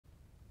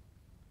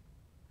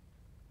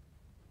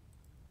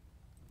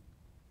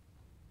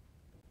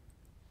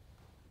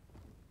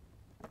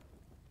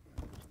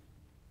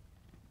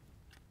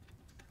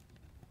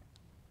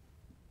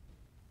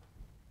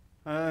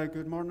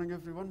Good morning,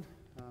 everyone.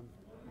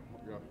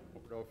 Hope you're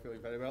all feeling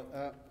very well.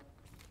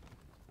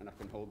 And I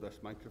can hold this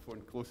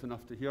microphone close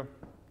enough to hear.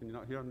 Can you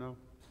not hear now?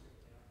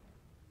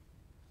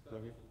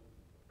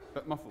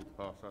 Bit muffled.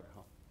 Oh, sorry.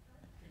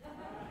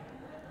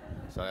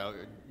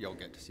 Sorry, you'll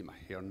get to see my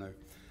hair now.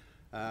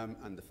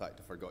 And the fact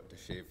I forgot to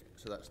shave,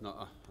 so that's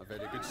not a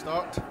very good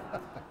start.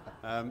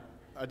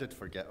 I did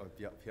forget I'd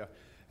be up here.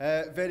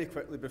 Very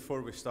quickly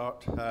before we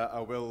start, I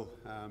will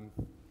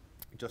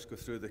just go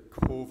through the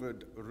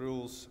COVID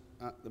rules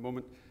at the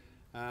moment.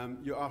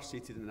 You are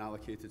seated in an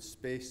allocated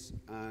space,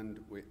 and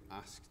we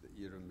ask that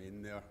you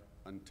remain there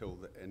until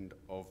the end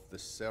of the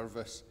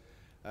service.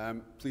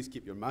 Please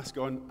keep your mask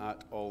on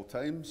at all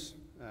times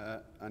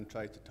and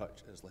try to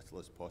touch as little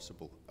as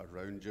possible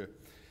around you.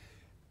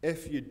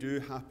 If you do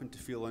happen to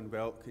feel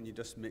unwell, can you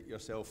just make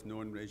yourself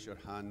known, raise your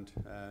hand,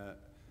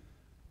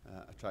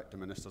 attract the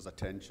minister's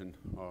attention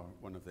or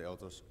one of the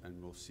elders,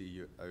 and we'll see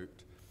you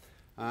out.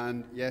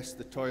 And yes,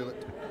 the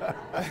toilet,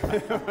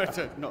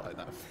 not like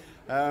that.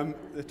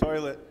 The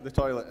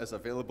toilet is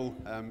available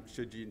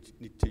should you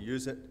need to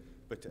use it,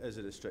 but it is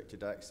a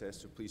restricted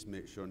access, so please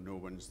make sure no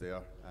one's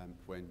there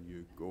when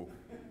you go.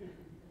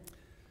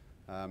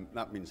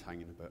 That means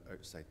hanging about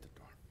outside the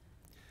door.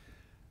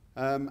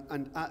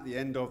 And at the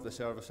end of the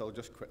service, I'll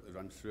just quickly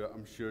run through it.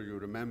 I'm sure you'll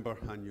remember,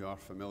 and you are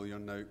familiar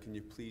now. Can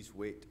you please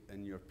wait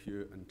in your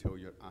pew until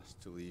you're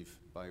asked to leave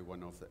by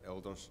one of the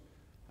elders?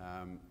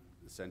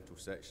 The central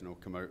section will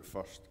come out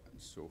first,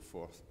 and so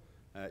forth.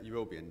 You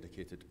will be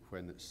indicated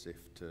when it's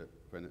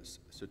when it's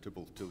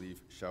suitable to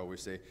leave, shall we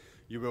say.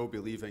 You will be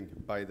leaving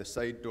by the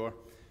side door.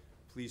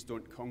 Please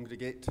don't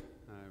congregate.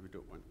 We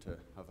don't want to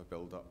have a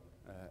build-up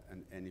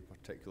in any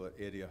particular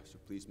area, so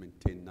please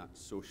maintain that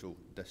social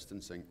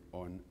distancing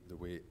on the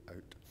way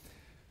out.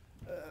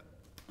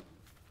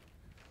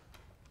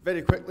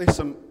 Very quickly,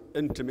 some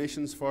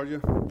intimations for you.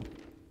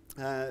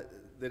 There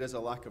is a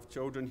lack of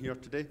children here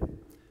today.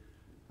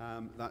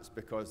 That's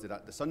because they're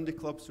at the Sunday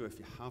Club, so if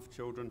you have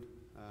children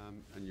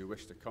and you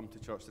wish to come to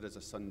church, there is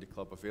a Sunday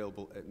Club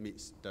available. It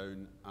meets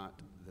down at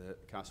the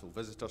Castle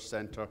Visitor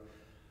Centre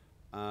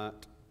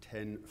at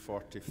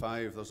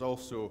 10:45. There's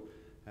also,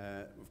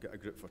 we've got a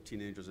group for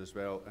teenagers as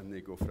well, and they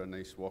go for a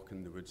nice walk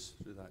in the woods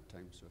through that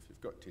time, so if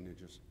you've got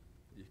teenagers,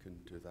 you can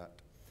do that.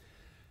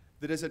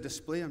 There is a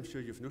display, I'm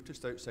sure you've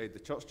noticed, outside the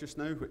church just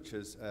now, which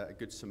is a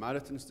Good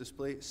Samaritans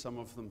display. Some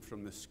of them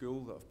from the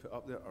school that I've put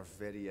up there are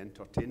very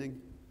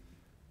entertaining.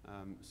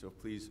 So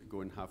please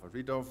go and have a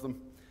read of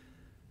them.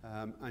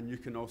 And you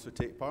can also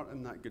take part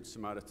in that Good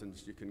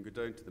Samaritans. You can go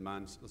down to the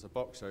manse. There's a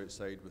box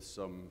outside with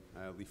some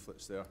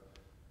leaflets there.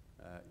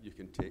 You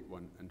can take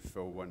one and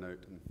fill one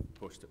out and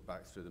post it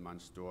back through the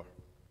manse door.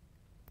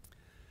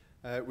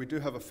 We do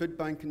have a food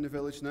bank in the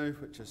village now,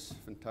 which is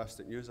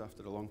fantastic news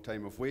after a long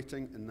time of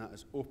waiting, and that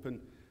is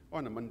open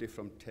on a Monday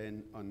from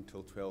 10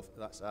 until 12.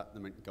 That's at the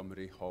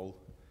Montgomery Hall,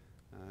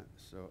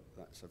 so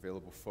that's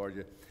available for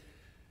you.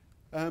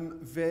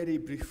 Very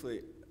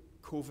briefly,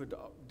 COVID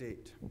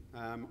update.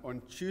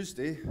 On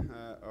Tuesday,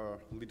 our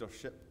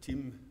leadership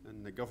team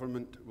and the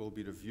government will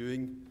be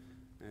reviewing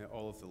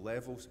all of the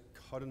levels.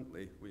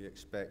 Currently, we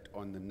expect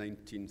on the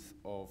 19th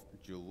of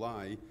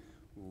July,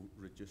 we'll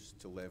reduce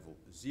to level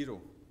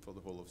 0 for the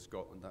whole of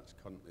Scotland. That's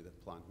currently the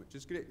plan, which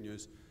is great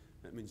news.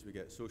 It means we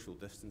get social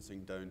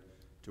distancing down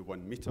to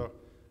 1 metre,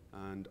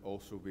 and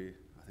also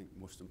I think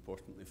most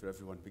importantly for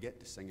everyone, we get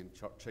to sing in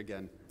church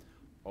again,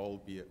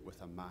 albeit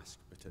with a mask,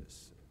 but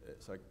it's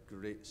a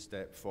great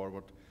step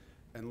forward.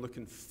 And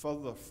looking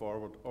further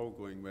forward, all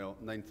going well,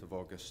 9th of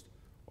August,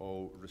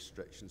 all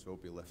restrictions will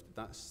be lifted.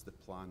 That's the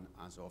plan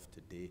as of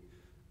today.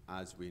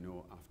 As we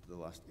know, after the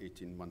last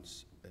 18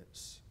 months,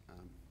 it's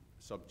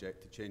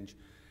subject to change.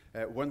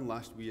 One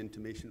last wee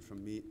intimation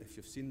from me. If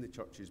you've seen the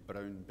church's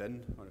brown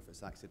bin, or if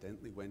it's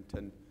accidentally went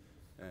in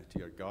to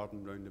your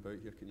garden round about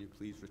here, can you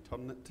please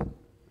return it?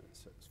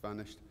 It's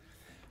vanished.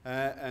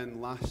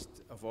 And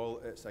last of all,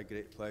 it's a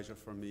great pleasure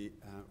for me,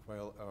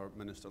 while our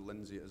Minister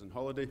Lindsay is on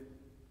holiday,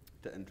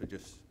 to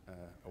introduce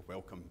a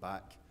welcome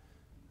back,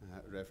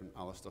 Reverend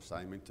Alistair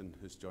Symington,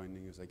 who's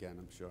joining us again.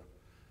 I'm sure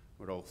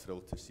we're all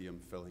thrilled to see him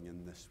filling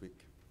in this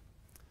week.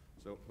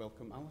 So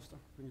welcome, Alistair.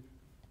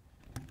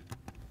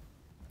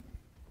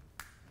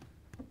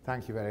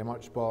 Thank you very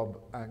much, Bob.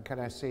 And can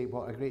I say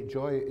what a great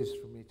joy it is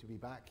for me to be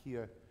back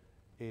here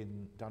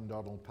in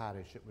Dundonald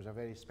Parish. It was a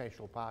very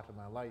special part of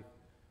my life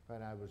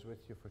when I was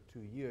with you for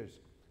 2 years,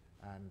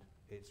 and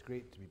it's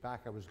great to be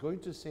back. I was going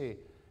to say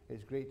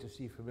it's great to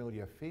see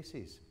familiar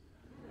faces,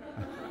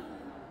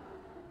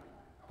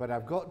 but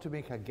I've got to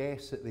make a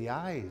guess at the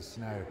eyes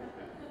now.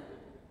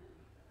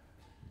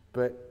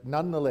 But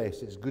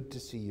nonetheless, it's good to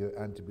see you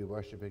and to be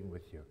worshipping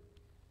with you.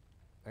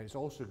 And it's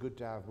also good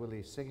to have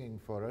Willie singing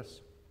for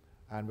us,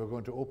 and we're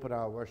going to open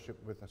our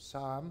worship with a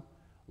psalm,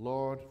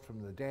 Lord,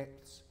 from the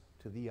depths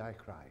to thee I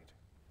cried.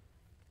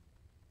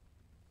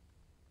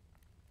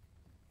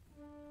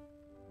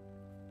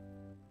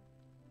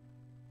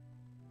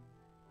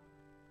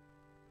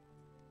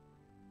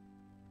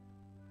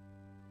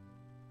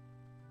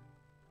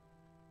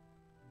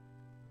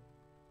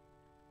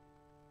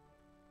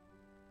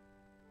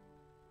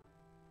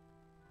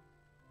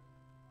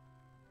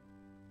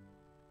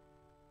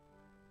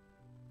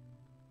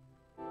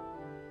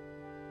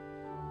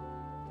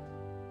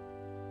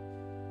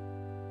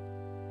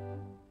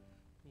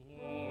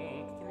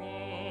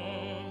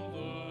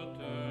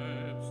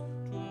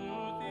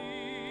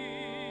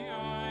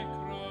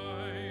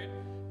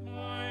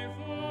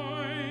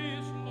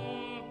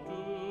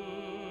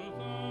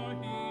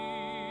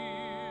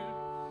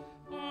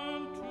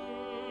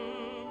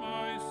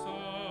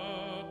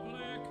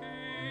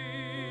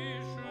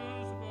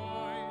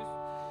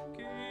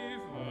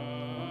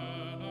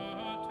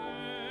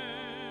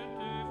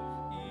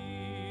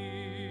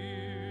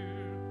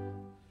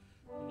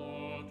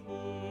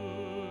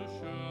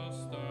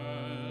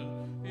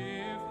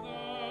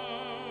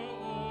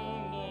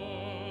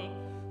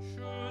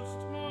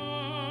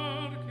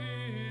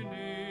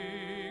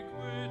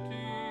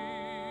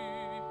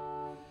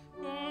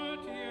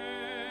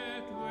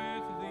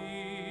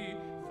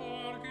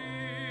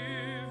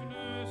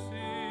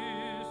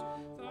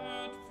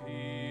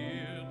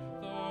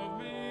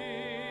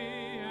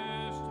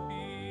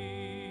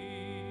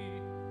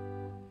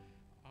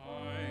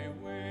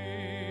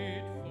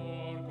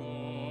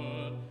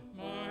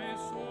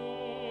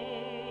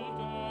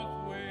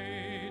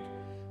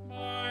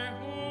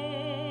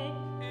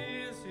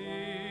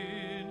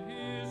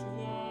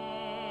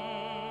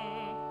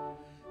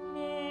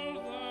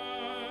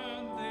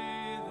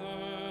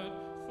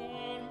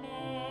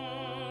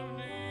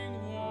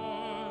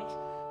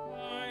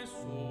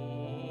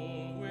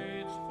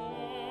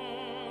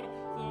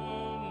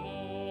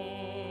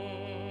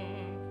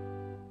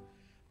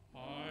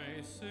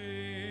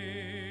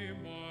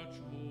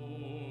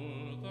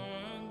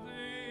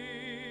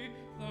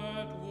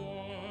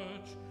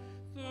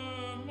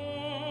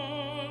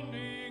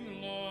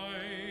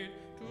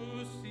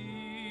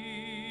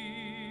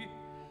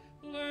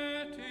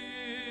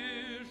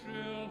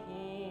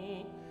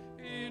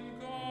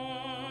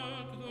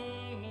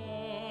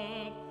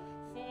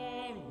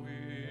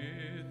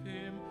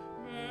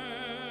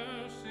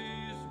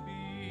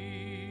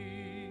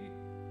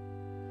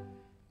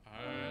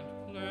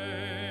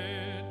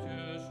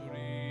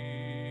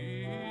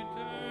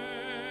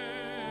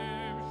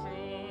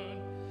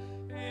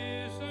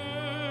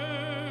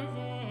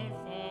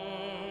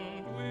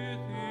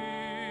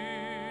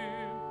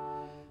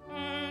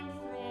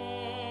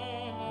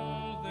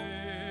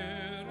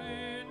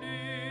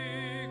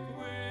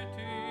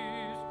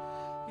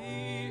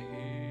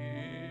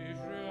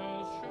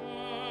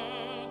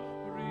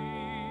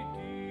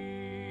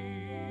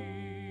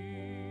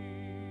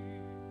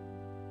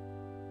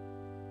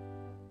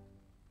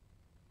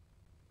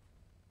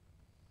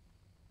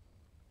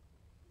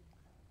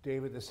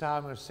 David the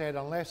psalmist said,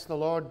 unless the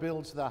Lord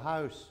builds the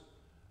house,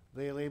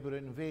 they labor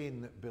in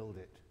vain that build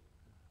it.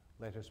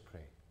 Let us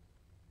pray.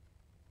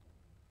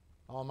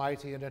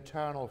 Almighty and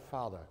eternal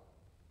Father,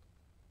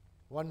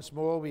 once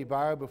more we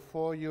bow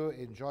before you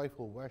in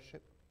joyful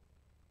worship.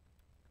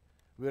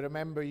 We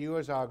remember you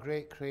as our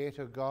great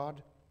Creator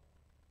God,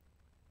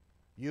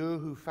 you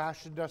who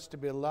fashioned us to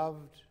be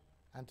loved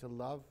and to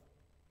love.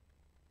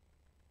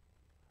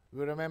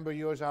 We remember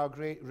you as our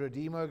great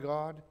Redeemer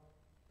God,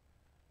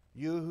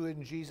 you who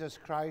in Jesus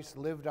Christ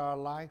lived our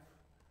life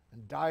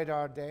and died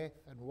our death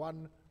and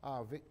won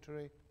our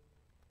victory,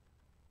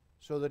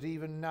 so that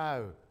even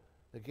now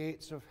the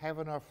gates of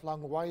heaven are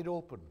flung wide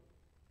open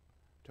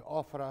to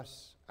offer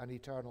us an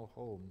eternal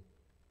home.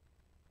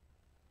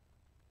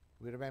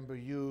 We remember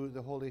you,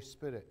 the Holy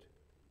Spirit,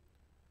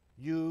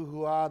 you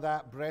who are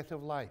that breath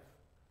of life,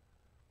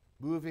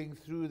 moving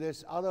through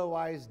this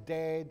otherwise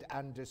dead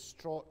and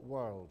distraught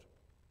world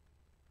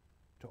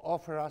to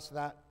offer us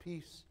that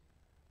peace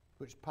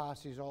which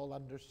passes all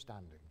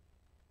understanding.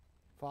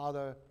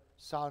 Father,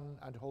 Son,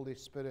 and Holy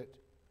Spirit,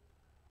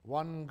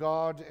 one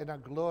God in a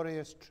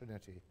glorious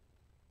Trinity,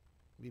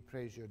 we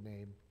praise your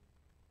name.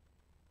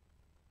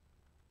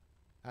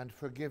 And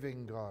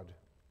forgiving God,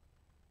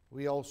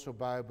 we also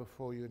bow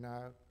before you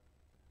now.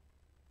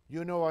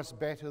 You know us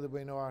better than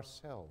we know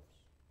ourselves.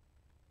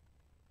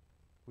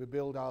 We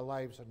build our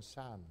lives on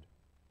sand.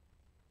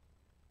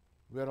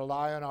 We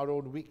rely on our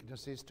own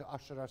weaknesses to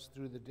usher us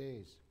through the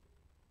days.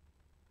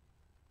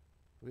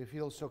 We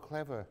feel so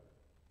clever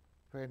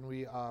when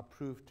we are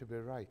proved to be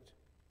right.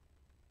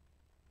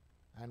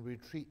 And we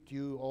treat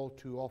you all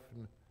too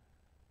often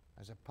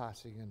as a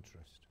passing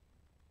interest.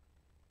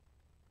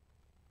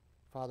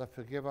 Father,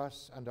 forgive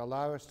us and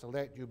allow us to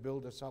let you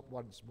build us up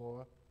once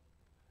more.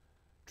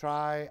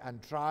 Try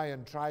and try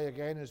and try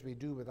again as we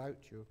do without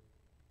you.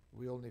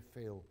 We only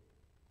fail.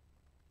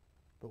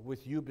 But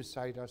with you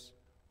beside us,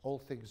 all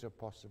things are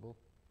possible.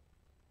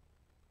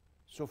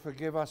 So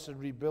forgive us and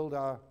rebuild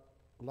our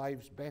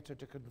lives better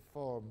to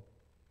conform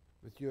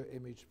with your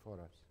image for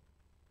us.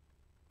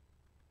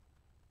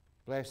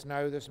 Bless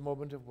now this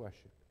moment of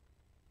worship.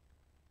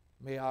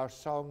 May our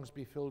songs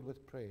be filled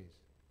with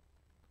praise,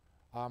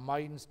 our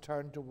minds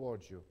turned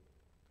towards you,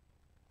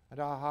 and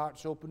our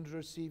hearts open to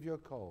receive your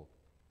call.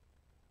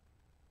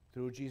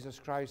 Through Jesus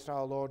Christ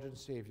our Lord and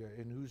Savior,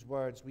 in whose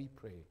words we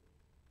pray,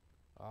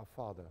 Our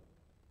Father,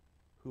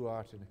 who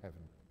art in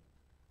heaven,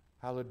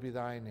 hallowed be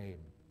thy name.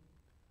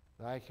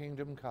 Thy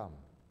kingdom come,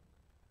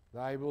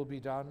 thy will be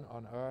done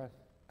on earth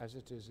as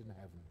it is in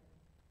heaven.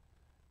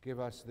 Give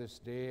us this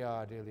day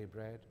our daily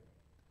bread,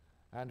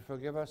 and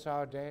forgive us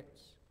our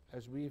debts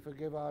as we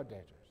forgive our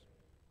debtors.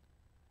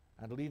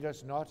 And lead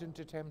us not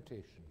into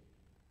temptation,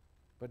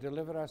 but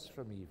deliver us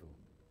from evil.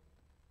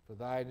 For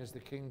thine is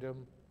the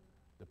kingdom,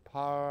 the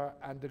power,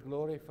 and the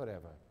glory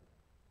forever.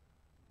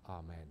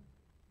 Amen.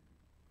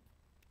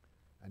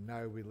 And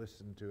now we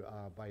listen to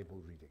our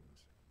Bible readings.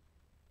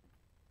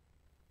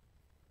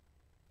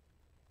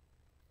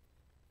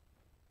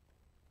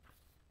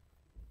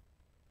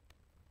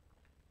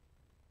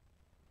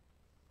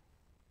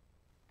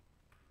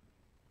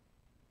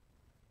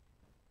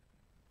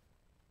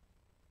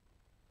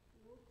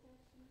 The Old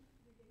Testament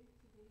reading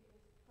today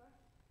is 1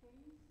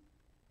 Kings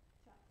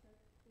chapter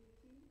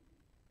 18,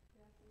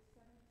 verses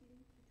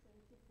 17 to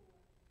 24.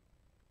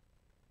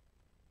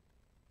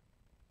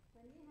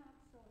 When Ahab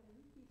saw him,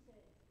 he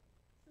said,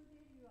 "So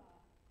there you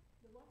are,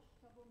 the worst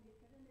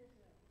troublemaker in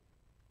Israel."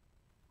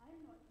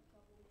 "I'm not the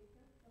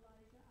troublemaker,"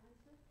 Elijah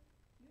answered.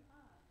 "You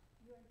are.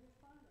 You and your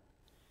father.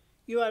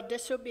 You are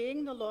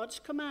disobeying the Lord's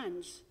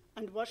commands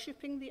and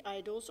worshipping the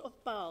idols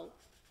of Baal.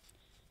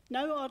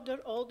 Now order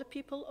all the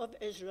people of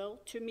Israel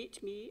to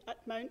meet me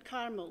at Mount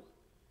Carmel.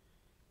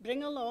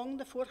 Bring along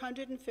the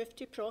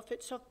 450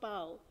 prophets of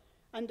Baal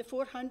and the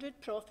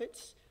 400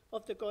 prophets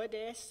of the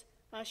goddess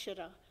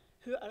Asherah,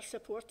 who are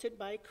supported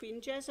by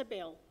Queen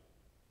Jezebel."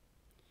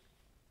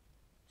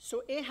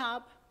 So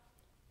Ahab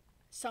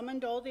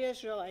summoned all the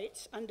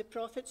Israelites and the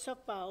prophets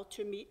of Baal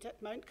to meet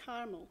at Mount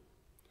Carmel.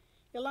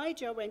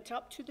 Elijah went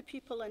up to the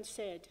people and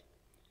said,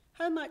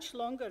 "How much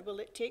longer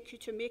will it take you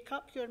to make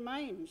up your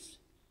minds?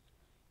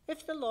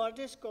 If the Lord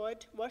is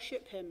God,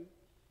 worship him.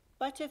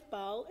 But if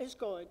Baal is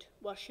God,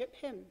 worship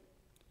him."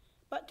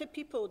 But the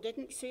people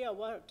didn't say a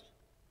word.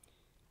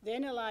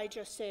 Then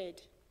Elijah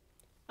said,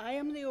 "I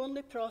am the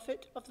only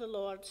prophet of the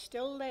Lord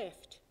still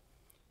left,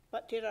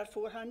 but there are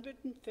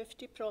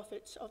 450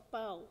 prophets of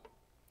Baal.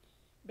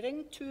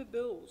 Bring 2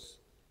 bulls.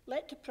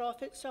 Let the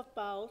prophets of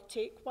Baal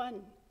take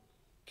one.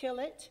 Kill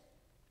it,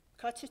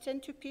 cut it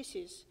into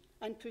pieces,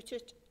 and put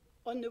it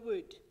on the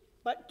wood,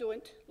 but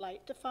don't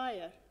light the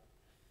fire.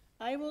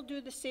 I will do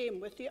the same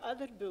with the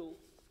other bull.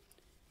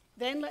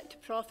 Then let the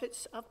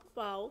prophets of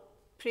Baal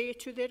pray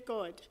to their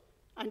God,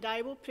 and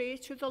I will pray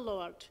to the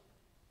Lord,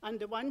 and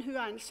the one who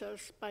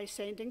answers by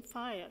sending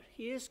fire.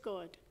 He is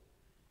God."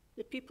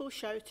 The people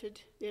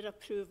shouted their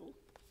approval.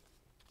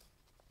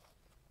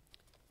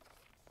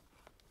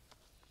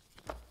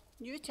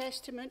 New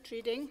Testament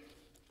reading,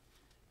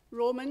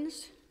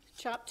 Romans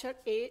chapter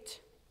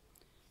 8,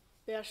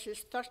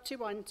 verses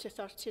 31 to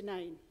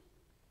 39.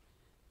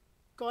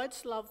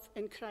 God's love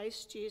in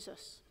Christ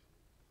Jesus.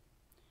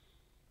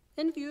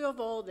 In view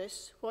of all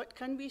this, what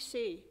can we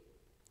say?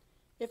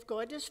 If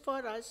God is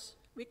for us,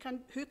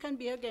 who can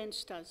be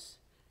against us?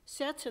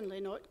 Certainly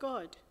not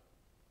God,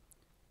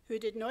 who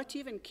did not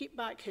even keep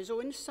back his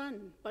own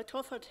Son, but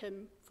offered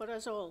him for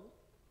us all.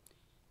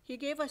 He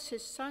gave us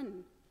his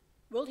Son.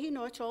 Will he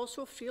not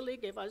also freely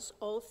give us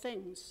all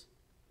things?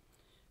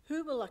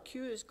 Who will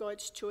accuse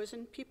God's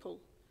chosen people?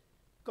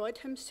 God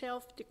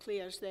himself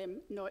declares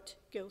them not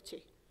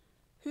guilty.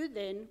 Who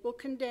then will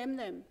condemn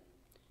them?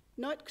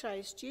 Not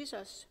Christ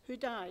Jesus, who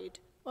died,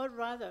 or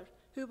rather,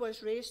 who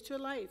was raised to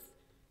life,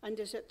 and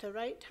is at the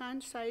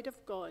right-hand side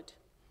of God,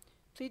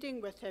 pleading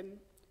with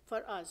him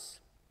for us.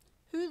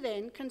 Who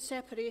then can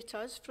separate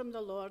us from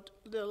the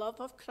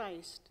love of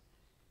Christ?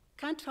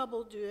 Can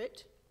trouble do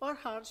it, or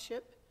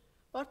hardship,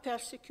 or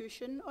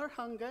persecution, or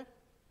hunger,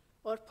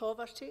 or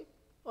poverty,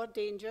 or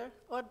danger,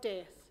 or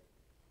death?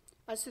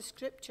 As the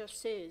scripture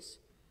says,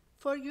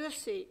 for your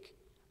sake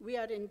we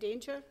are in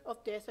danger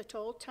of death at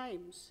all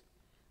times.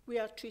 We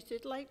are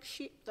treated like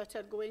sheep that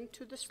are going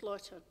to the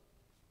slaughter.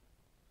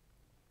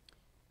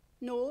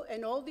 No,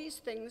 in all these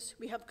things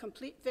we have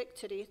complete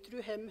victory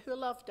through him who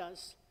loved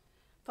us.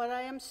 For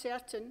I am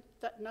certain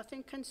that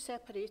nothing can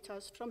separate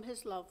us from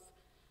his love,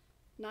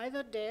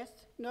 neither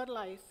death nor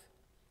life,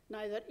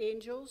 neither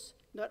angels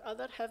nor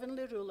other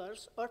heavenly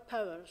rulers or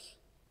powers,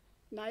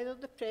 neither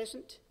the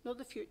present nor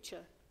the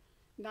future,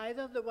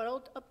 neither the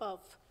world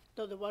above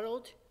nor the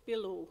world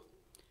below.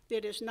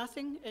 There is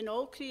nothing in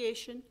all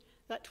creation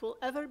that will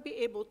ever be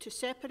able to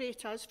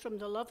separate us from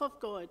the love of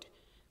God,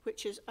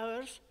 which is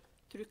ours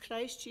through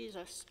Christ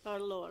Jesus our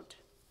Lord.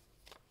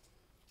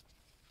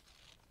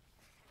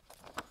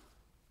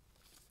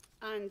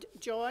 And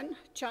John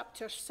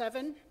chapter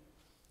 7,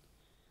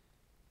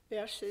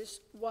 verses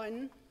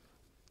 1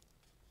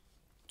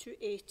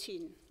 to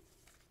 18.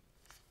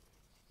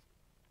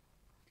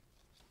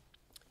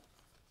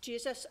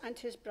 Jesus and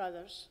his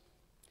brothers.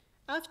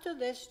 After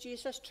this,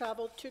 Jesus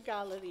traveled to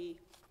Galilee.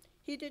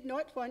 He did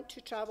not want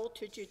to travel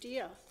to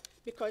Judea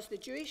because the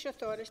Jewish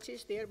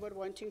authorities there were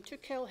wanting to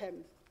kill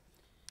him.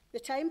 The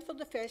time for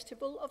the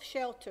festival of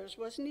shelters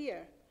was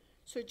near,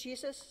 so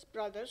Jesus'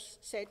 brothers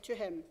said to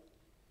him,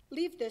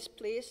 "Leave this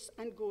place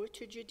and go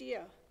to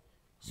Judea,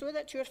 so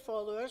that your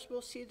followers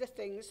will see the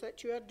things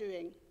that you are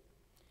doing.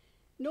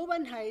 No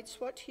one hides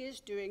what he is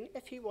doing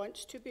if he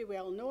wants to be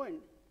well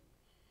known.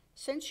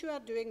 Since you are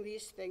doing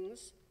these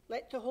things,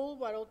 let the whole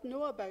world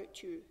know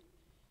about you."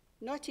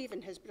 Not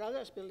even his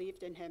brothers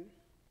believed in him.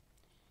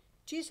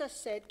 Jesus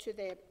said to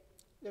them,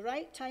 "The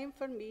right time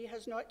for me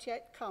has not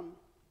yet come.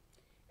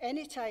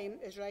 Any time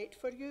is right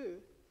for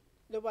you.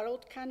 The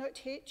world cannot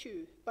hate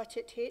you, but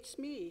it hates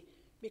me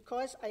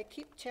because I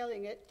keep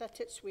telling it that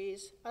its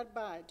ways are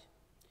bad.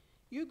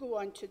 You go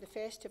on to the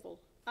festival.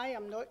 I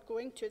am not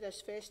going to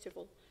this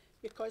festival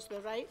because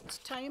the right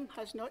time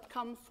has not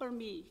come for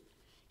me."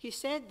 He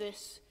said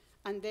this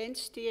and then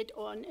stayed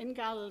on in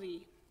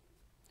Galilee.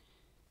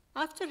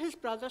 After his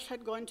brothers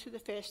had gone to the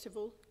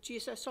festival,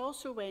 Jesus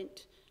also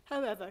went.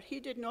 However, he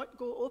did not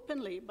go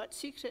openly, but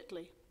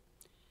secretly.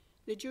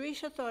 The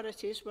Jewish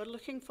authorities were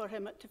looking for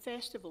him at the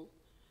festival.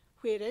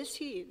 "Where is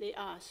he?" they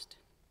asked.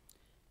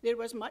 There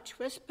was much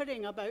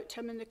whispering about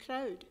him in the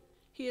crowd.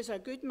 "He is a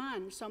good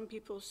man," some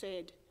people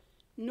said.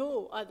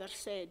 "No," others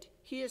said,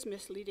 "he is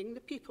misleading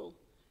the people."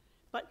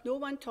 But no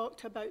one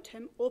talked about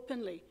him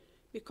openly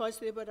because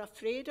they were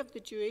afraid of the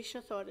Jewish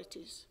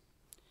authorities.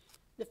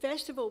 The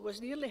festival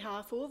was nearly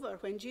half over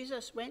when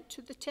Jesus went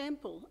to the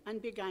temple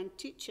and began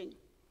teaching.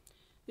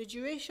 The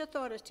Jewish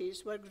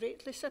authorities were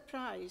greatly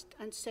surprised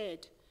and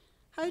said,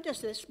 "How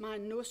does this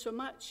man know so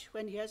much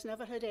when he has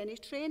never had any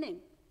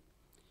training?"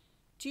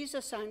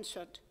 Jesus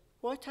answered,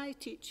 "What I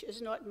teach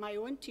is not my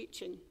own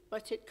teaching,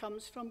 but it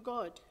comes from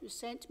God who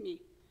sent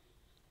me.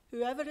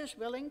 Whoever is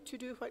willing to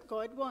do what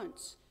God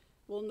wants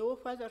will know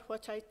whether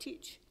what I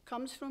teach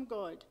comes from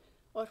God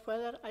or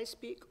whether I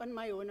speak on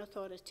my own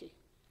authority.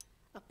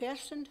 A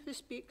person who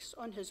speaks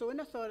on his own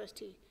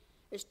authority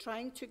is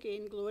trying to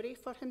gain glory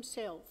for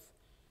himself,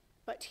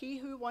 but he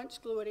who wants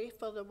glory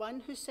for the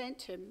one who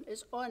sent him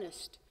is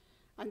honest,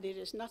 and there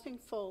is nothing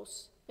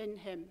false in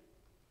him."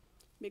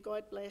 May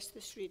God bless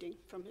this reading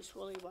from his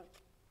holy word.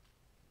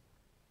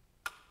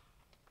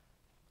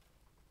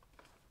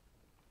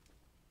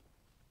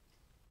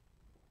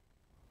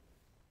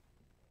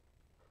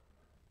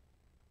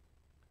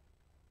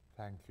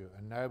 Thank you.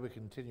 And now we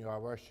continue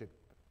our worship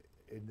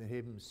in the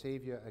hymn,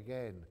 "Saviour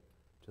Again,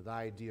 to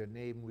thy dear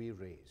name we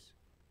raise."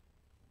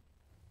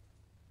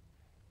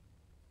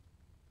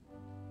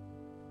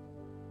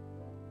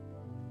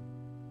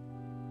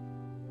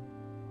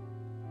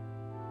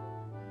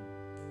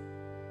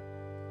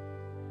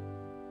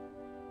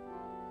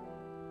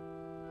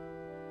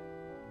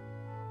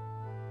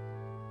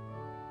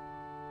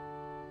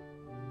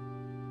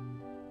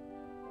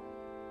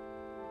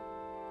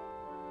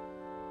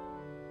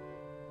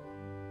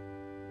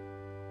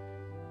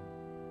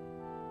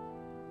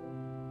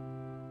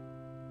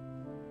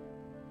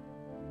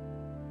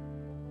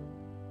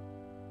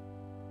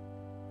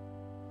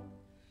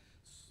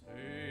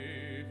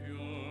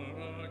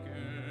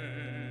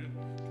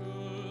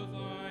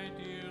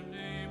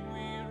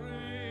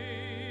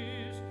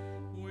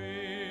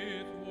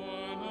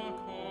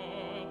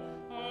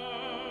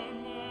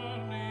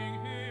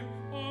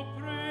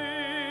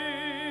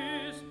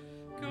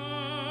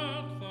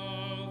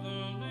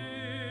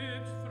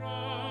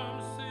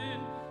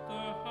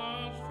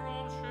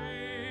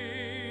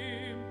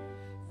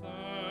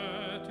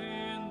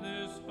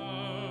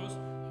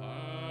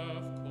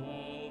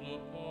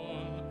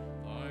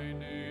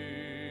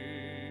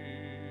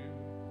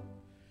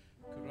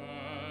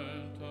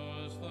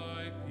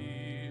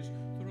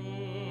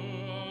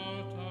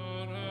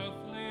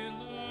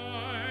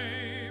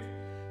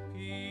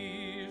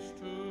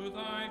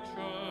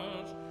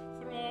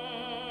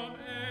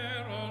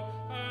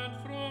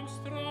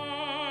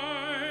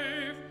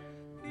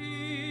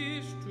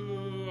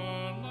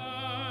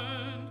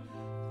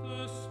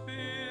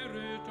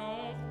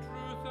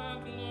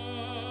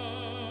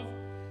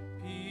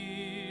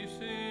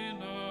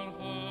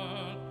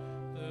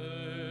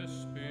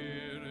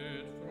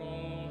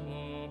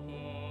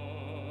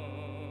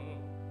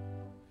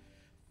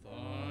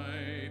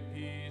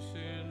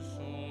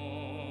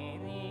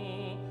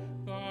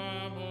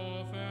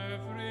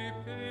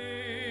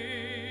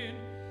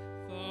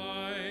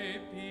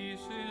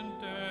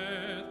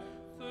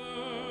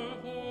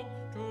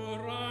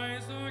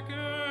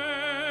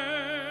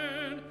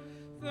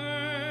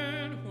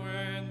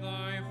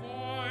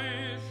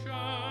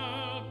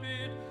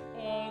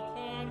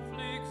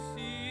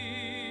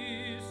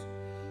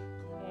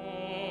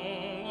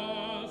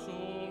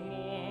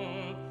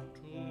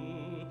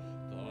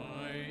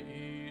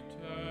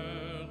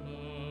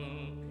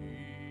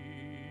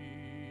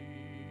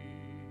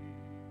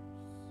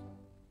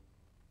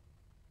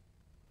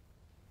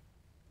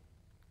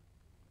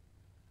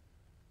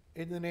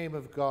 In the name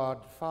of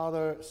God,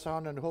 Father,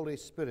 Son, and Holy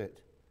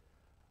Spirit.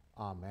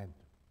 Amen.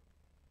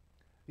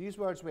 These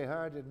words we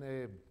heard in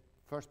the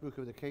first book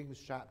of the Kings,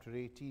 chapter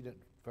 18, at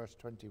verse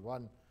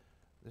 21.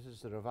 This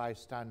is the Revised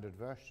Standard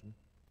Version.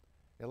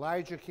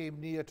 Elijah came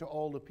near to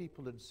all the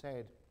people and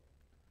said,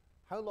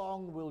 "How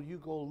long will you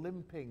go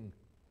limping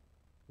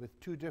with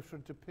two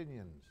different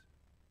opinions?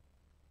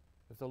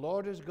 If the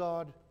Lord is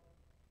God,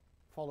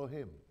 follow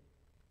him.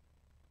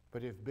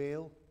 But if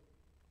Baal,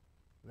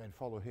 then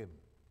follow him."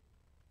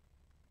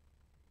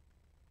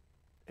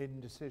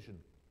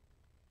 Indecision,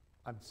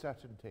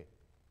 uncertainty,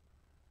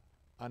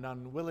 an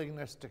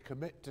unwillingness to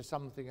commit to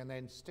something and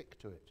then stick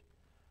to it.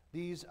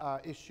 These are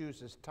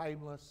issues as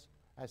timeless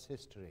as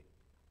history.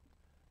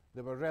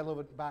 They were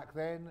relevant back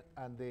then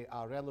and they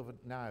are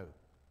relevant now.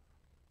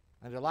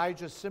 And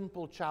Elijah's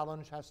simple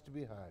challenge has to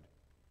be heard.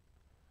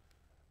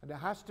 And it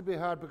has to be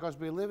heard because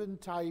we live in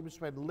times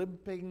when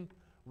limping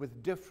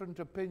with different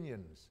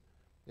opinions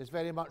is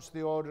very much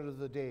the order of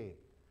the day.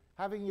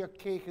 Having your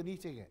cake and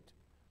eating it.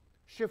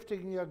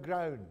 Shifting your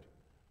ground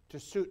to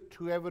suit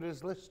whoever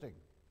is listening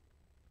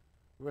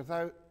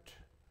without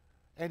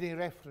any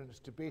reference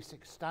to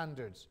basic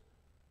standards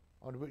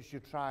on which you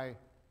try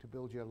to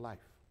build your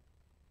life.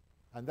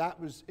 And that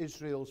was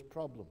Israel's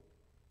problem.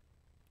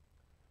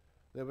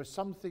 There was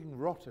something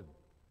rotten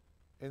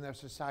in their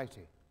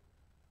society,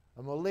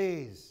 a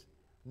malaise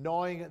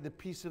gnawing at the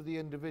peace of the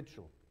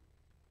individual,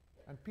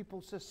 and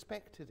people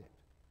suspected it.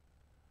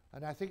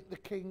 And I think the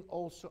king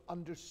also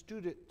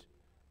understood it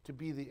to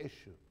be the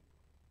issue.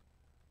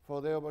 For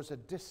there was a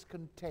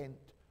discontent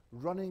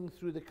running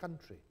through the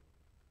country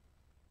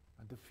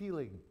and the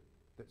feeling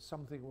that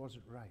something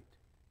wasn't right.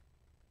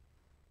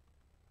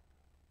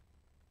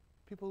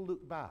 People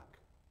look back.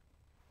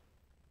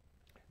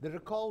 They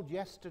recalled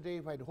yesterday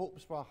when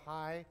hopes were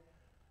high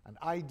and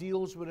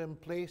ideals were in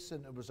place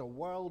and it was a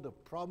world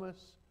of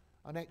promise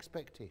and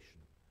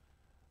expectation.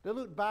 They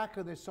looked back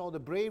and they saw the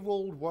brave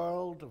old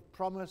world of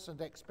promise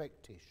and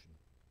expectation.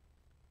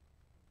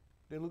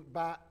 They looked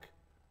back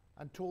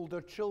and told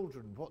their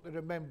children what they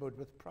remembered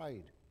with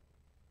pride.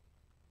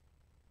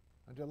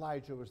 And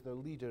Elijah was their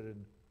leader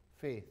in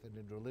faith and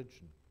in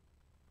religion.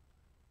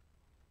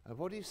 And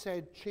what he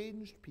said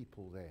changed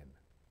people then.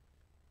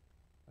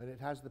 And it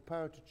has the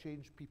power to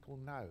change people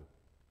now.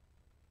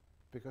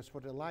 Because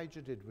what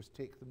Elijah did was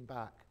take them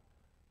back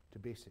to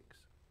basics.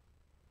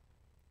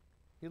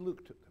 He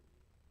looked at them.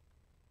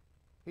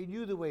 He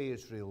knew the way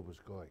Israel was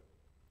going.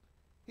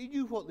 He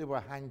knew what they were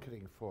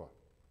hankering for.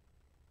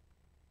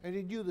 And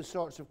he knew the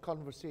sorts of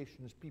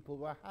conversations people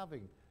were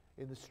having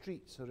in the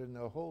streets or in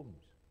their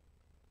homes.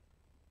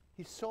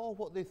 He saw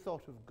what they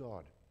thought of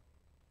God.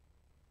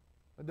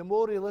 And the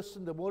more he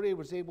listened, the more he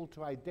was able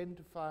to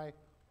identify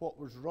what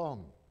was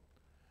wrong.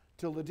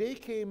 Till the day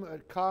came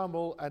at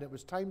Carmel and it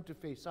was time to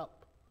face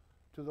up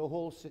to the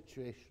whole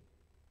situation.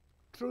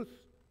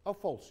 Truth or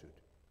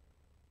falsehood.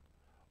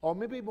 Or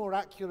maybe more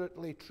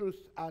accurately,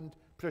 truth and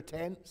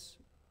pretense.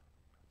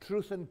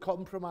 Truth and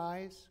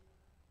compromise.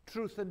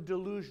 Truth and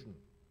delusion.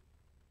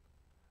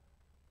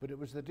 But it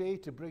was the day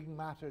to bring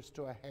matters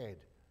to a head.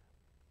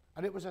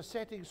 And it was a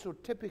setting so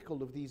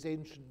typical of these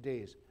ancient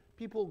days.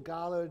 People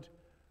gathered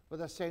with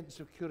a sense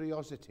of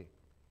curiosity,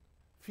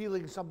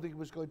 feeling something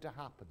was going to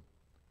happen.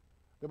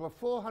 There were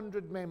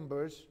 400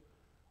 members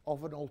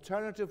of an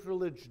alternative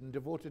religion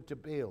devoted to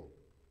Baal.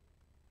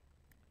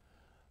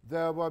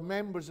 There were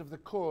members of the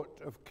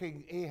court of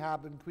King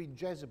Ahab and Queen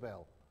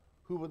Jezebel,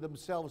 who were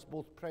themselves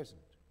both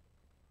present.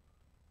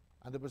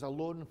 And there was a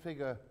lone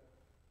figure,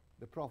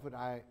 the prophet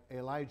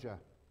Elijah,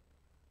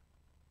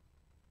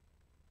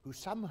 who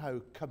somehow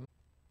come.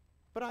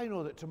 But I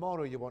know that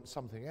tomorrow you want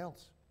something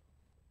else.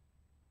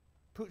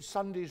 Put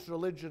Sunday's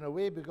religion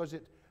away because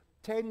it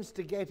tends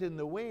to get in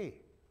the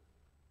way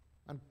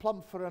and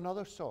plump for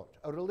another sort,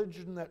 a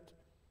religion that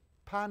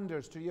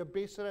panders to your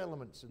baser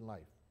elements in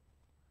life,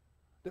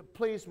 that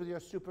plays with your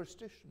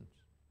superstitions,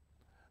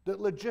 that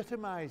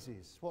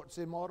legitimizes what's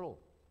immoral,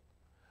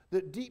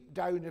 that deep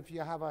down, if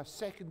you have a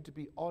second to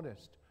be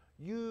honest,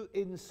 you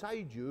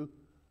inside you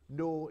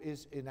know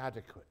is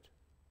inadequate.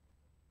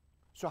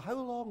 So how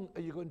long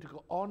are you going to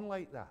go on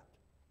like that?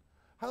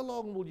 How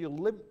long will you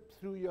limp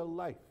through your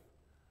life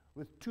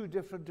with two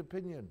different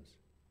opinions,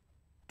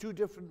 two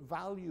different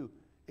value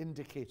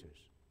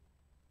indicators?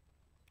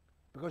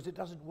 Because it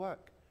doesn't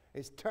work.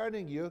 It's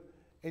turning you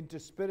into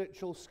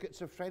spiritual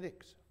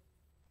schizophrenics.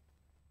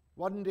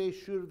 One day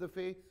sure of the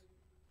faith,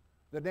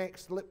 the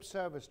next lip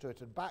service to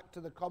it, and back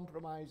to the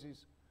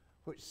compromises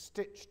which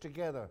stitch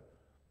together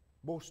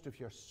most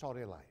of your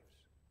sorry lives.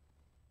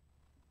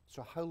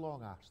 So how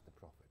long, asked the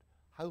prophet?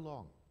 How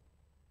long?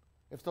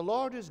 If the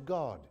Lord is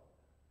God,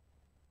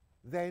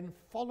 then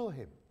follow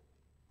him.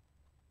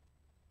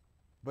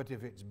 But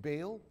if it's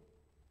Baal,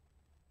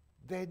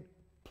 then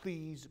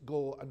please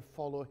go and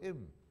follow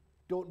him.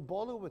 Don't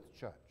bother with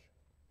church.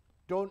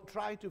 Don't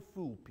try to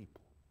fool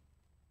people.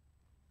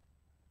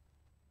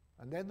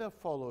 And then there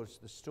follows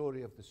the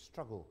story of the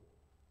struggle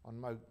on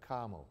Mount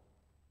Carmel.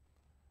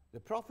 The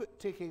prophet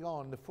taking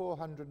on the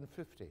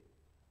 450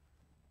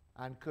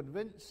 and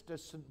convinced,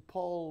 as St.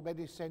 Paul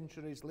many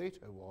centuries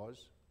later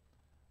was,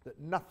 that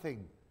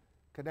nothing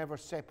can ever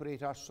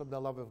separate us from the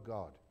love of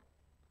God,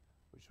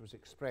 which was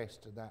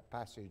expressed in that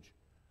passage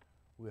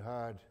we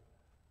heard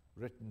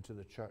written to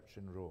the church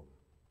in Rome.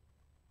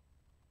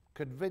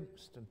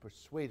 Convinced and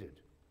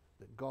persuaded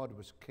that God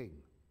was king.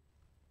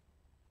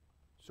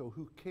 So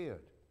who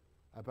cared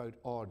about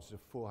odds of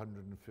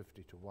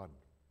 450 to 1?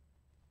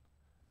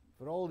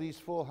 For all these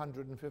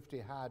 450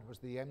 had was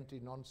the empty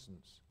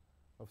nonsense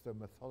of their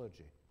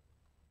mythology.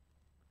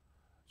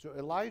 So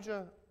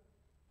Elijah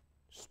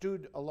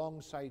stood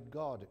alongside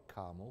God at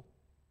Carmel,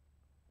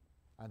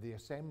 and the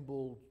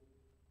assembled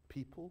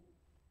people,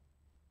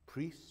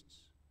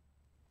 priests,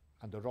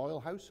 and the royal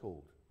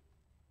household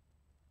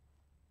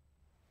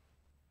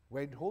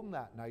went home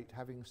that night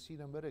having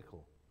seen a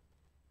miracle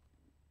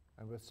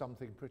and with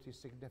something pretty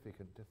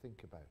significant to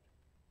think about.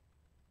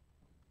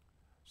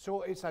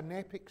 So it's an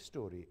epic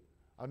story,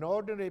 an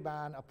ordinary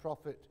man, a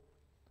prophet,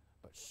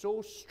 but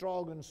so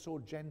strong and so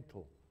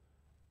gentle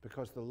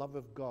because the love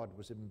of God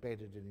was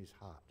embedded in his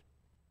heart.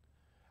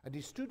 And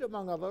he stood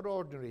among other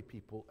ordinary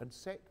people and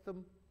set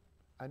them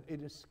an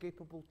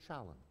inescapable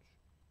challenge.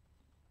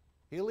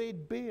 He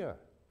laid bare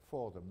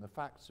for them the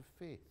facts of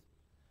faith.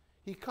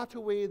 He cut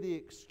away the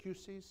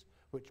excuses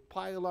which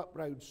pile up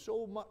round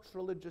so much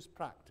religious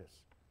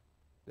practice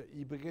that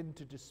you begin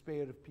to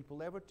despair of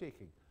people ever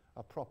taking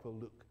a proper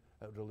look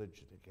at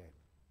religion again.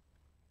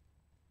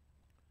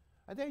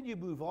 And then you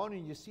move on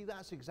and you see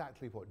that's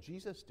exactly what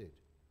Jesus did.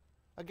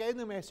 Again,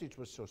 the message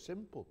was so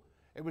simple.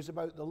 It was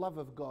about the love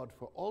of God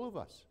for all of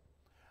us,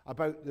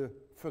 about the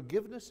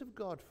forgiveness of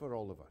God for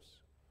all of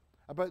us,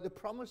 about the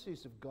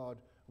promises of God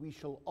we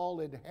shall all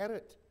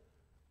inherit,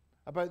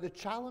 about the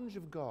challenge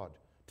of God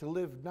to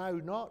live now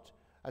not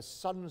as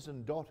sons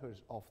and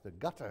daughters of the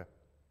gutter,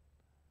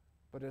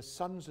 but as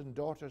sons and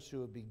daughters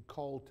who have been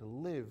called to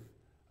live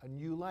a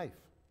new life.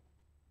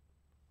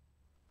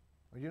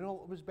 And you know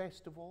what was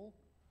best of all?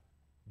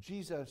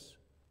 Jesus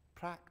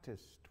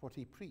practiced what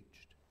he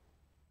preached,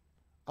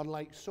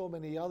 unlike so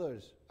many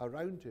others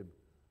around him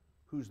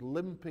whose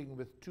limping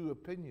with two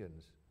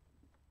opinions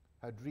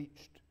had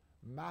reached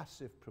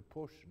massive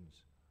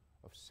proportions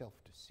of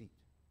self-deceit.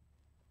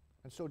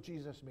 And so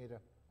Jesus made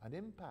an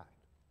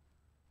impact,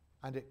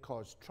 and it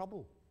caused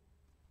trouble.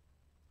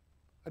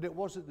 And it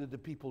wasn't that the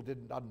people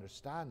didn't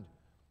understand.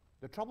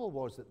 The trouble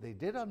was that they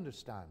did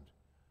understand,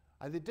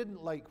 and they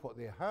didn't like what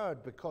they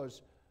heard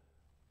because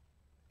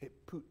it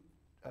put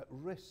at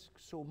risk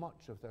so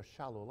much of their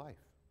shallow life.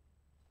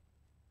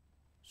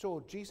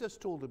 So Jesus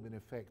told them, in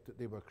effect, that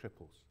they were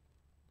cripples.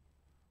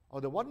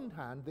 On the one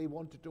hand, they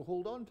wanted to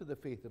hold on to the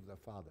faith of their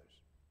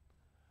fathers.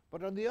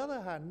 But on the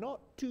other hand,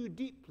 not too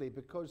deeply,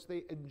 because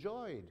they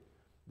enjoyed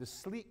the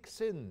sleek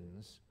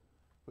sins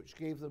which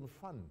gave them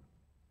fun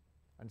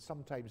and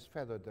sometimes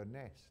feathered their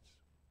nests.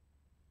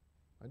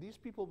 And these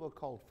people were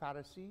called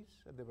Pharisees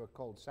and they were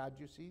called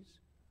Sadducees.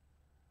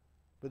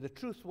 But the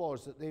truth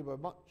was that they were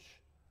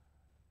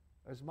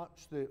as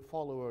much the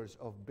followers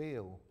of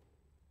Baal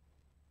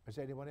as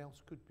anyone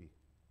else could be.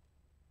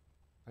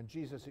 And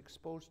Jesus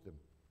exposed them.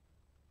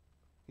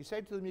 He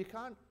said to them, you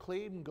can't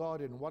claim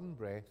God in one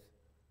breath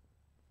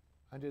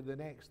and in the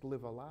next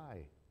live a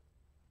lie.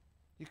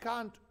 You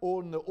can't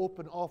own the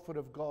open offer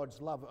of God's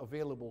love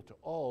available to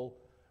all,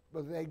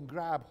 but then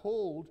grab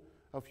hold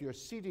of your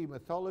seedy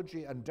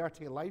mythology and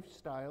dirty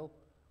lifestyle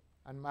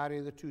and marry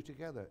the two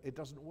together. It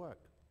doesn't work.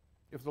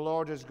 If the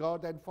Lord is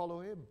God, then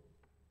follow him.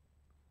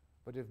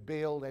 But if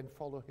Baal, then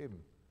follow him.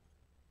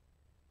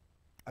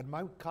 And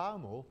Mount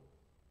Carmel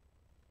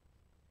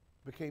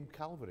became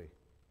Calvary.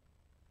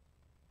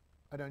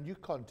 And a new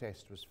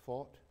contest was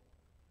fought,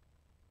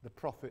 the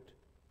prophet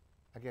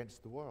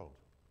against the world.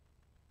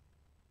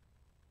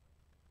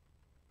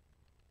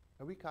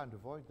 Now we can't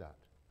avoid that.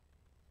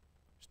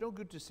 It's no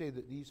good to say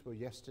that these were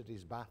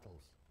yesterday's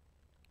battles,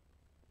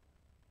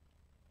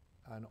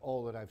 and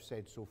all that I've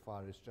said so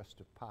far is just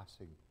of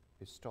passing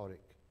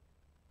historic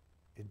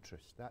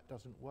interest. That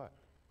doesn't work.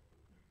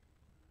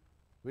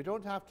 We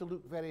don't have to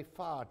look very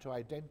far to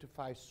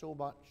identify so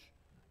much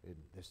in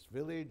this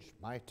village,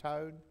 my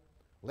town,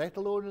 let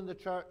alone in the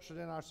church and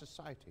in our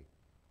society,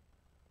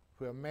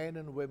 where men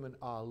and women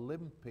are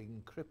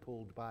limping,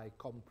 crippled by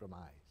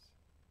compromise.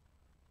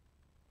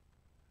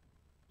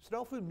 It's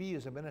not for me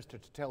as a minister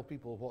to tell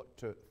people what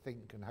to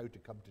think and how to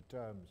come to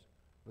terms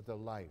with their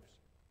lives.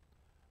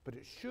 But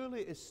it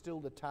surely is still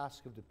the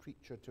task of the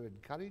preacher to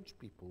encourage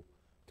people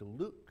to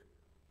look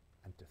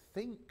and to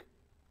think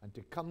and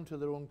to come to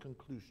their own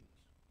conclusions.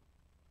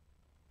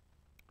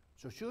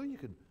 So sure, you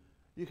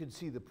can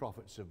see the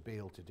prophets of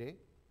Baal today.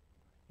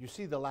 You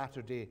see the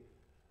latter-day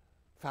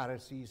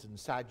Pharisees and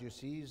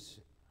Sadducees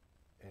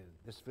in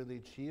this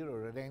village here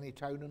or in any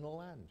town in the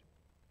land.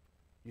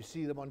 You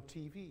see them on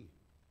TV.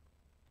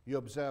 You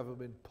observe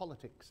them in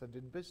politics and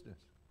in business.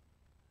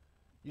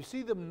 You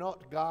see them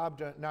not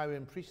garbed now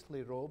in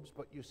priestly robes,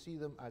 but you see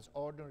them as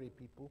ordinary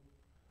people,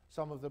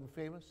 some of them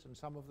famous and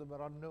some of them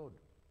are unknown.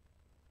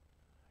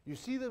 You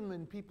see them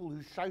in people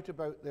who shout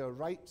about their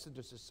rights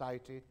into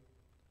society,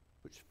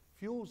 which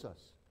fuels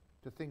us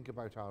to think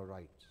about our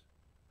rights,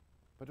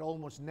 but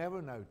almost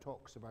never now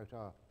talks about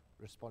our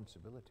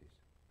responsibilities.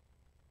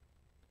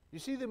 You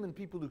see them in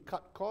people who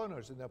cut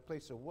corners in their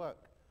place of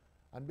work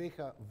and make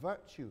a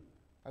virtue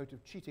out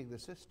of cheating the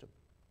system.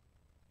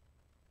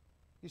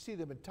 You see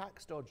them in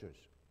tax dodgers.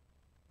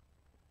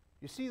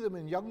 You see them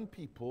in young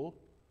people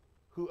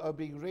who are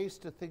being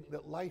raised to think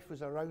that life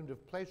is a round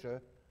of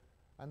pleasure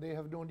and they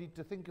have no need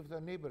to think of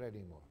their neighbour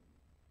anymore.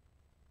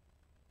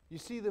 You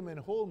see them in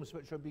homes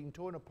which are being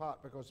torn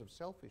apart because of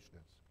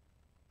selfishness.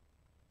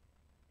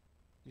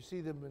 You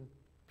see them in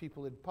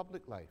people in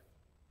public life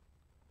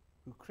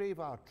who crave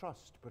our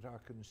trust but are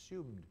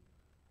consumed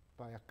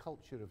by a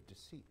culture of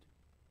deceit.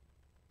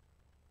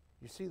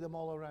 You see them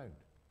all around.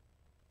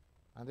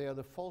 And they are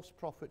the false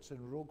prophets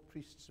and rogue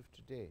priests of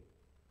today.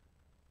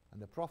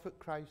 And the prophet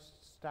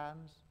Christ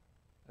stands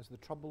as the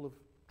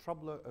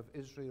troubler of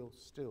Israel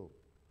still,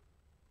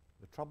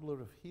 the troubler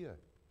of here,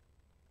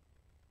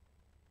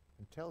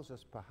 and tells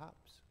us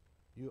perhaps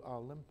you are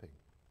limping.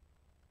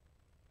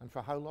 And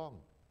for how long?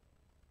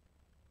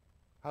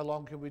 How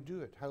long can we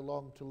do it? How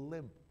long to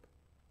limp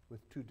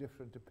with two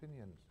different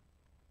opinions?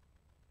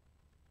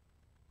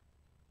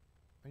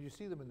 And you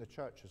see them in the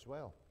church as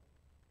well.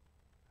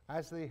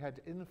 As they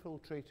had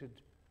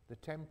infiltrated the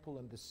temple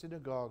and the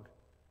synagogue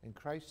in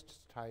Christ's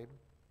time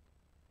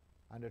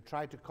and had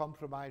tried to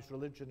compromise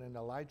religion in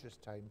Elijah's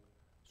time,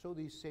 so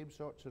these same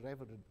sorts are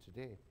evident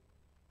today.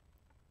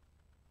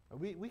 And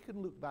we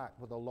can look back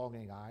with a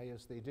longing eye,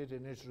 as they did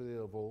in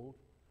Israel of old,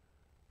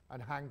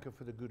 and hanker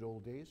for the good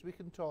old days. We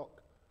can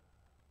talk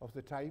of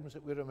the times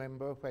that we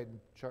remember when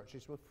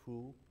churches were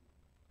full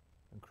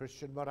and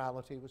Christian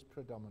morality was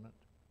predominant.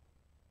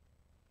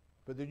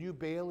 But the new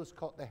Baal has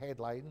caught the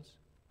headlines.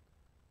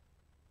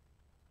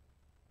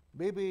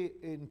 Maybe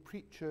in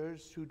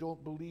preachers who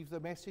don't believe the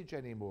message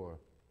anymore,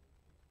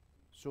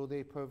 so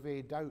they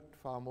purvey doubt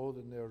far more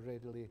than they're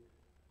readily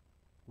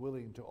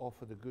willing to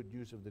offer the good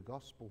news of the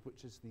gospel,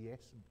 which is the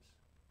essence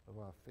of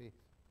our faith.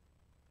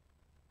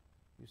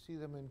 You see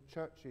them in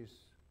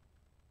churches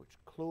which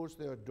close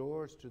their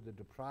doors to the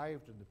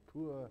deprived and the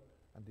poor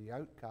and the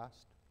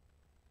outcast,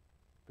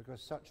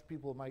 because such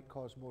people might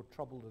cause more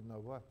trouble than they're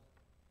worth.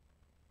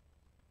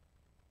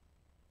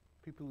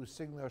 People who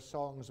sing their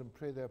songs and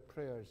pray their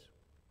prayers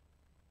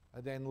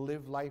and then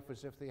live life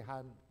as if they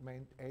hadn't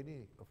meant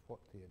any of what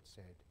they had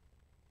said.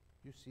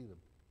 You see them.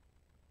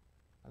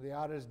 And they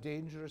are as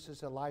dangerous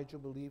as Elijah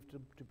believed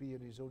them to be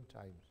in his own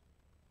times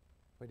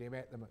when he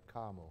met them at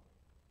Carmel.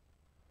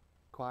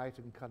 Quiet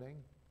and cunning.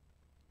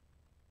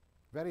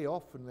 Very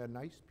often they're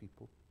nice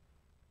people.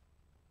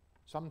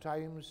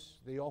 Sometimes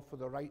they offer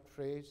the right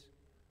phrase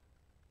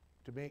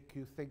to make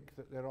you think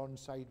that they're on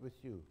side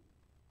with you.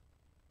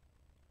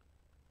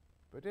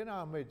 But in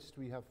our midst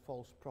we have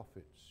false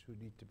prophets who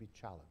need to be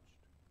challenged.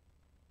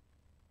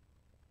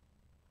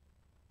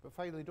 But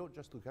finally, don't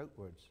just look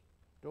outwards.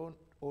 Don't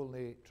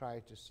only try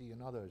to see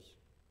in others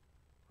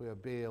where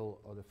Baal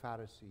or the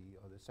Pharisee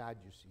or the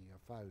Sadducee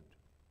are found.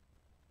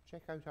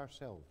 Check out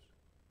ourselves.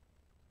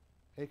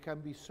 It can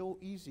be so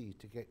easy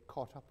to get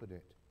caught up in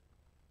it,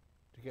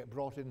 to get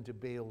brought into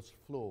Baal's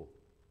flow.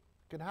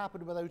 It can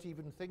happen without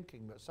even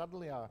thinking, but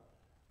suddenly our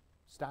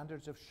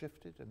standards have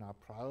shifted and our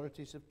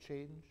priorities have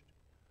changed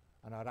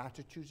and our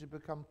attitudes have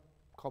become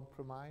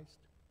compromised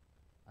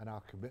and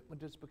our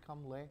commitment has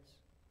become less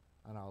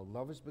and our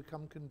love has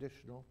become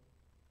conditional,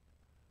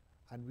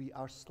 and we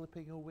are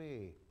slipping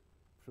away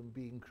from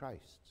being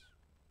Christ's.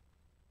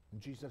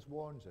 And Jesus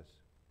warns us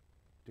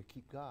to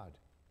keep guard.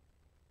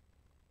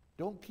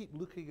 Don't keep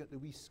looking at the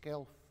wee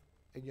skelf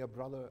in your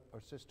brother or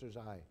sister's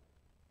eye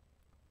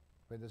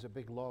when there's a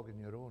big log in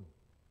your own.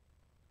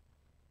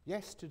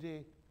 Yes,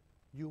 today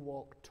you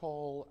walk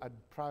tall and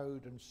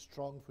proud and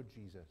strong for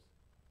Jesus.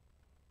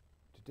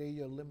 Today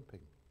you're limping.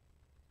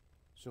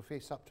 So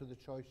face up to the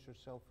choice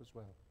yourself as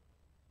well.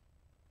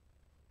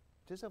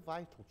 It is a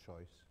vital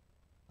choice,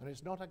 and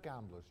it's not a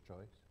gambler's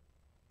choice.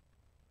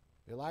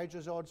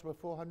 Elijah's odds were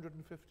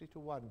 450 to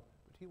 1,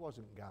 but he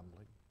wasn't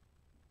gambling.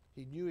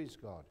 He knew his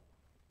God.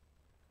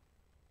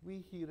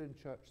 We here in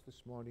church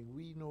this morning,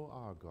 we know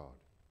our God.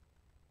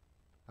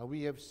 And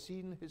we have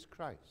seen his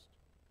Christ.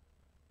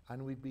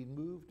 And we've been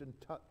moved and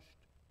touched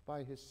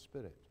by his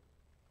Spirit.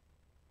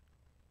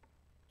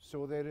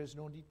 So there is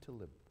no need to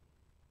limp.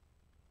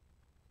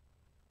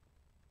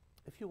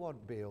 If you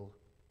want Baal,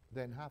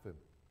 then have him.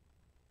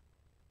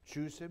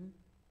 Choose him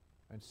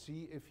and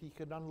see if he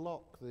can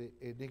unlock the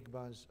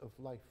enigmas of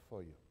life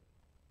for you.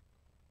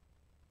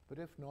 But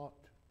if not,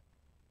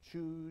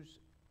 choose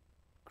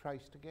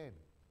Christ again.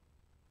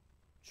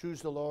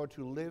 Choose the Lord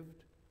who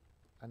lived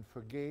and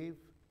forgave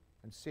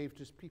and saved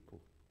his people.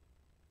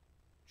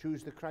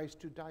 Choose the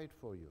Christ who died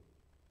for you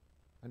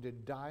and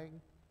in dying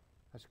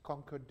has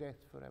conquered death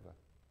forever.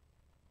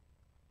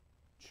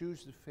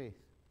 Choose the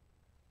faith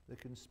that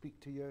can speak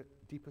to your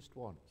deepest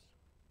wants.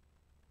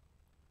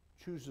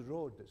 Choose the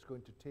road that's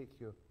going to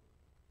take you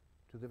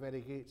to the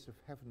very gates of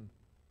heaven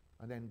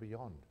and then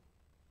beyond.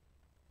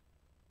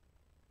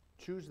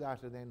 Choose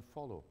that and then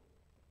follow.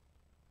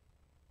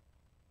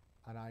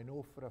 And I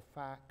know for a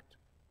fact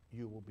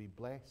you will be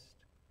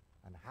blessed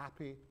and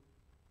happy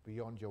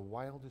beyond your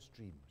wildest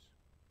dreams.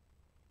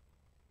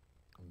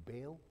 And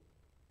Baal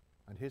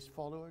and his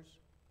followers,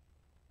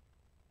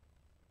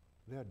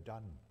 they're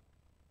done.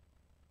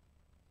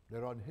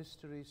 They're on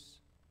history's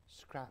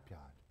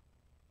scrapyard,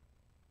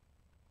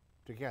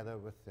 together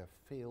with their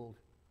failed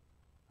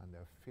and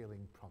their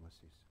failing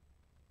promises.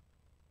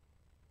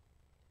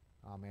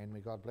 Amen. May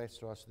God bless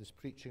to us this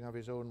preaching of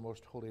his own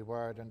most holy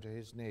word, and to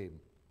his name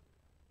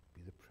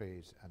be the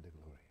praise and the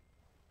glory.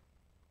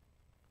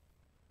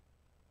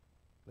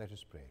 Let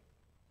us pray.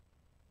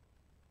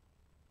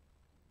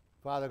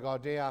 Father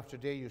God, day after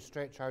day you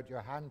stretch out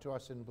your hand to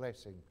us in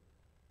blessing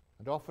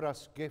and offer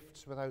us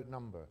gifts without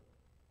number.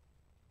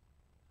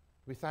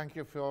 We thank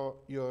you for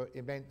your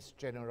immense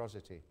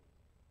generosity.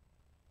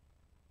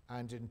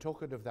 And in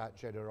token of that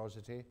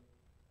generosity,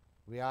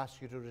 we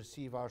ask you to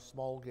receive our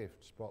small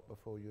gifts brought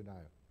before you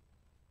now.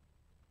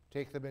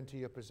 Take them into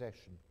your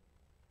possession,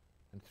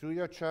 and through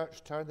your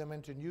church turn them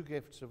into new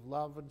gifts of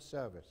love and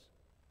service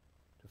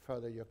to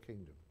further your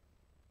kingdom.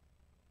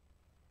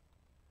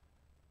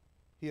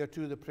 Hear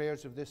too the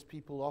prayers of this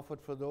people offered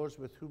for those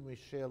with whom we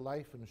share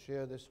life and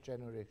share this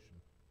generation.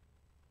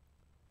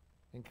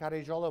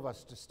 Encourage all of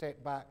us to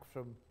step back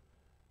from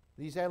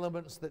these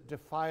elements that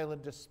defile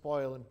and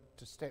despoil, and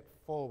to step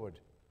forward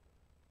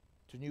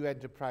to new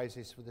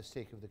enterprises for the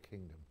sake of the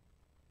kingdom.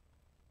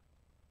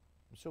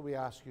 And so we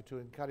ask you to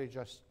encourage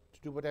us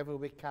to do whatever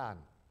we can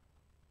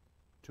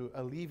to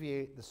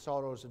alleviate the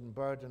sorrows and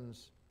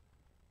burdens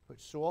which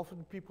so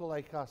often people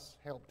like us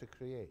help to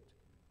create.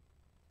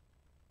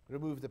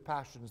 Remove the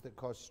passions that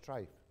cause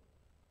strife,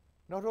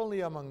 not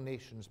only among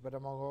nations, but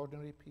among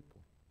ordinary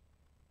people.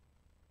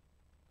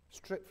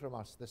 Strip from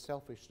us the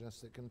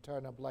selfishness that can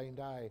turn a blind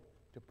eye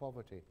to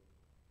poverty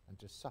and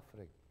to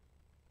suffering,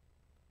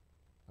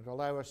 and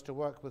allow us to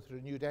work with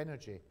renewed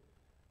energy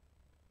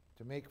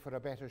to make for a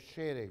better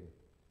sharing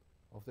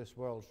of this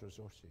world's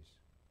resources.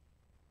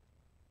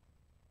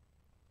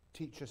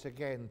 Teach us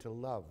again to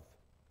love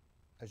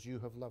as you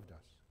have loved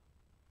us.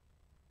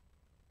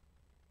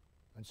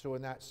 And so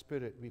in that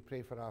spirit we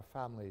pray for our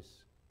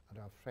families and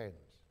our friends.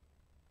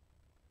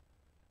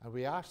 And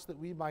we ask that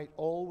we might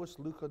always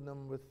look on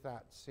them with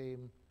that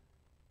same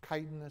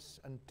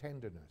kindness and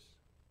tenderness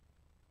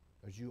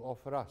as you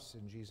offer us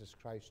in Jesus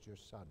Christ your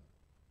Son.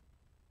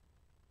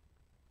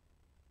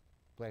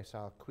 Bless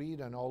our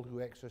Queen and all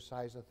who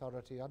exercise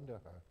authority under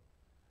her.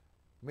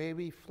 May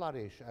we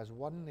flourish as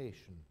one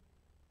nation,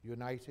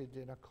 united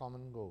in a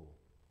common goal.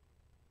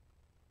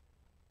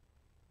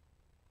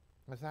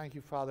 I thank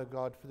you, Father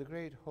God, for the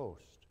great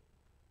host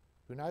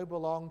who now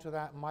belong to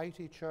that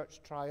mighty church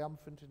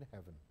triumphant in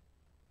heaven,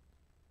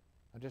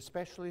 and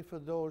especially for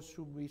those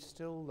whom we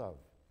still love,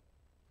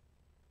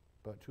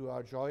 but who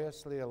are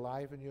joyously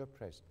alive in your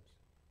presence.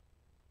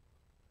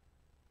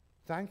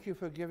 Thank you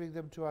for giving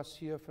them to us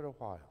here for a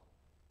while,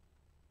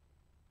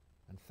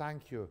 and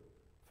thank you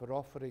for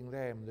offering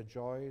them the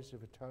joys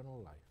of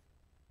eternal life.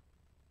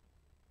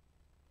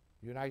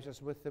 Unite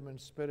us with them in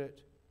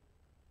spirit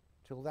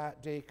till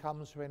that day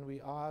comes when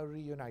we are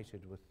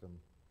reunited with them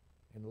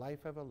in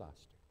life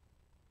everlasting.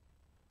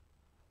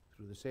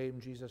 Through the same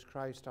Jesus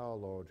Christ our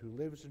Lord, who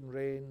lives and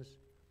reigns,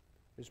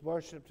 is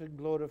worshipped and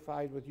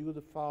glorified with you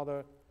the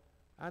Father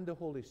and the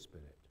Holy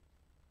Spirit,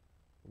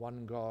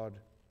 one God,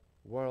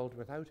 world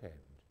without end.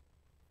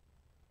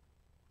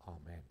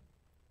 Amen.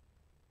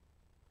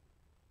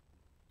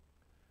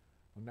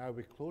 And now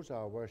we close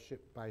our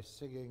worship by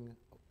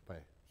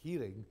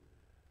hearing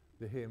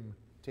the hymn,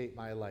 Take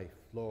My Life,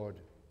 Lord,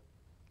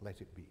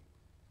 Let It Be.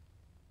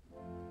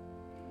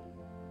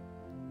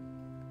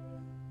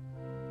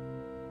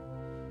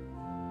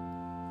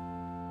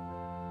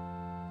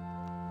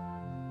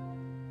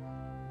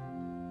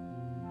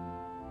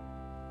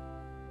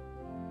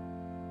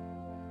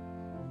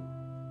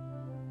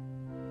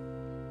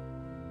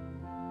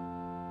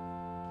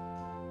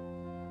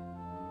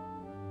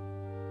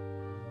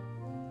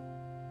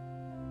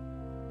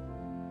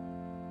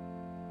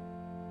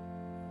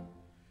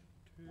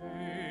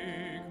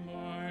 Take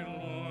my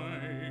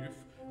life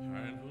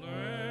and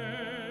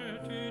let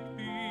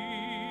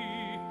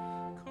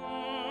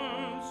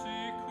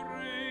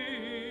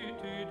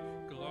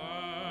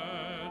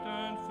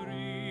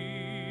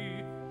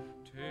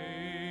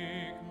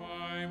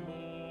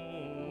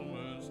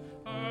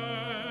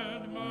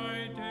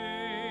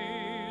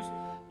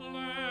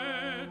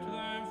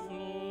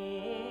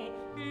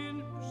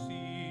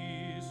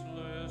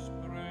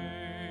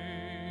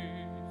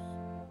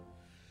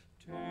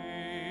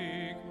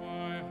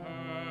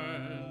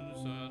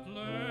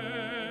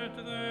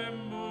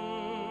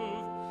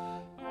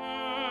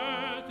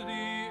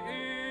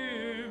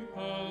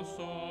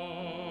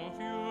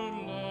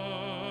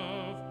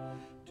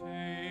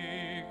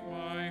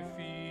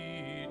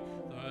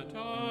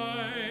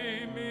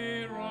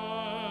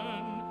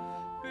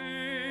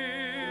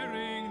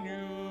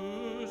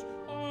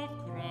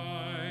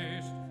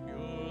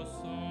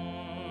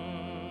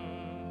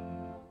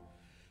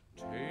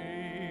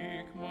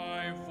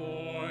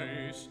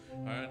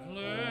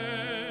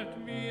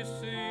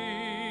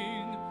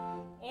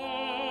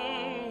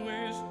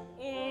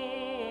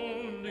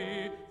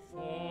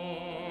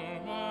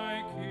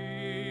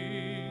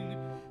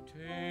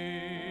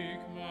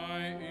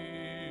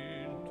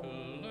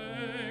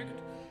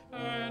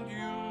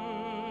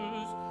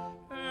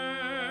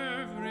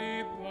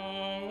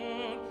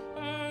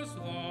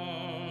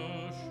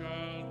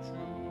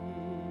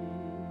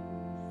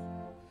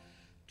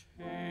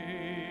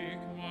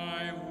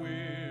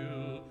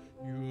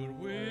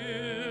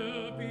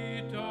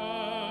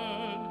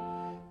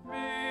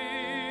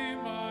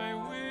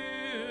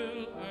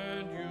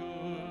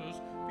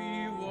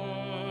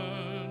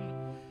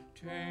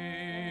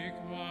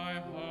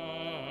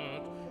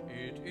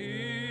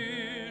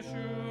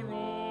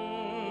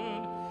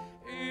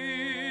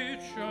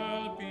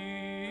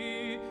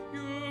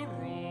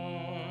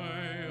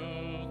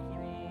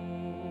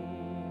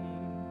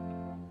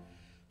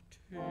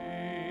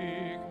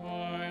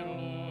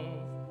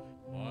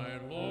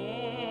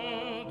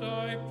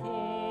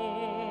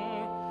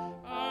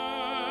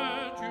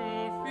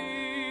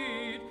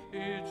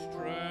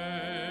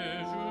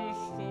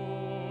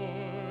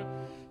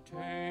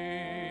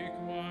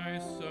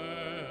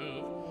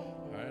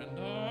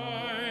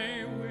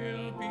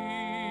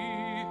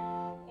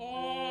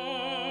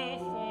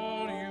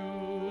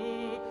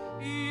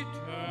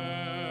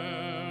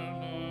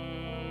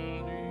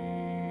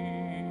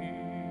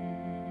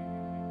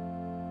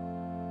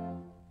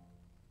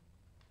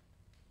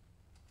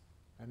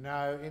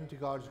into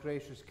God's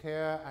gracious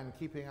care and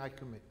keeping I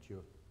commit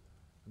you.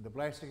 And the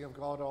blessing of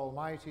God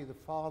Almighty, the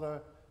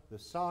Father, the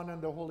Son,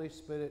 and the Holy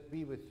Spirit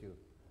be with you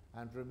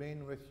and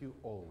remain with you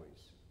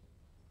always.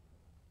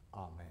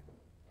 Amen.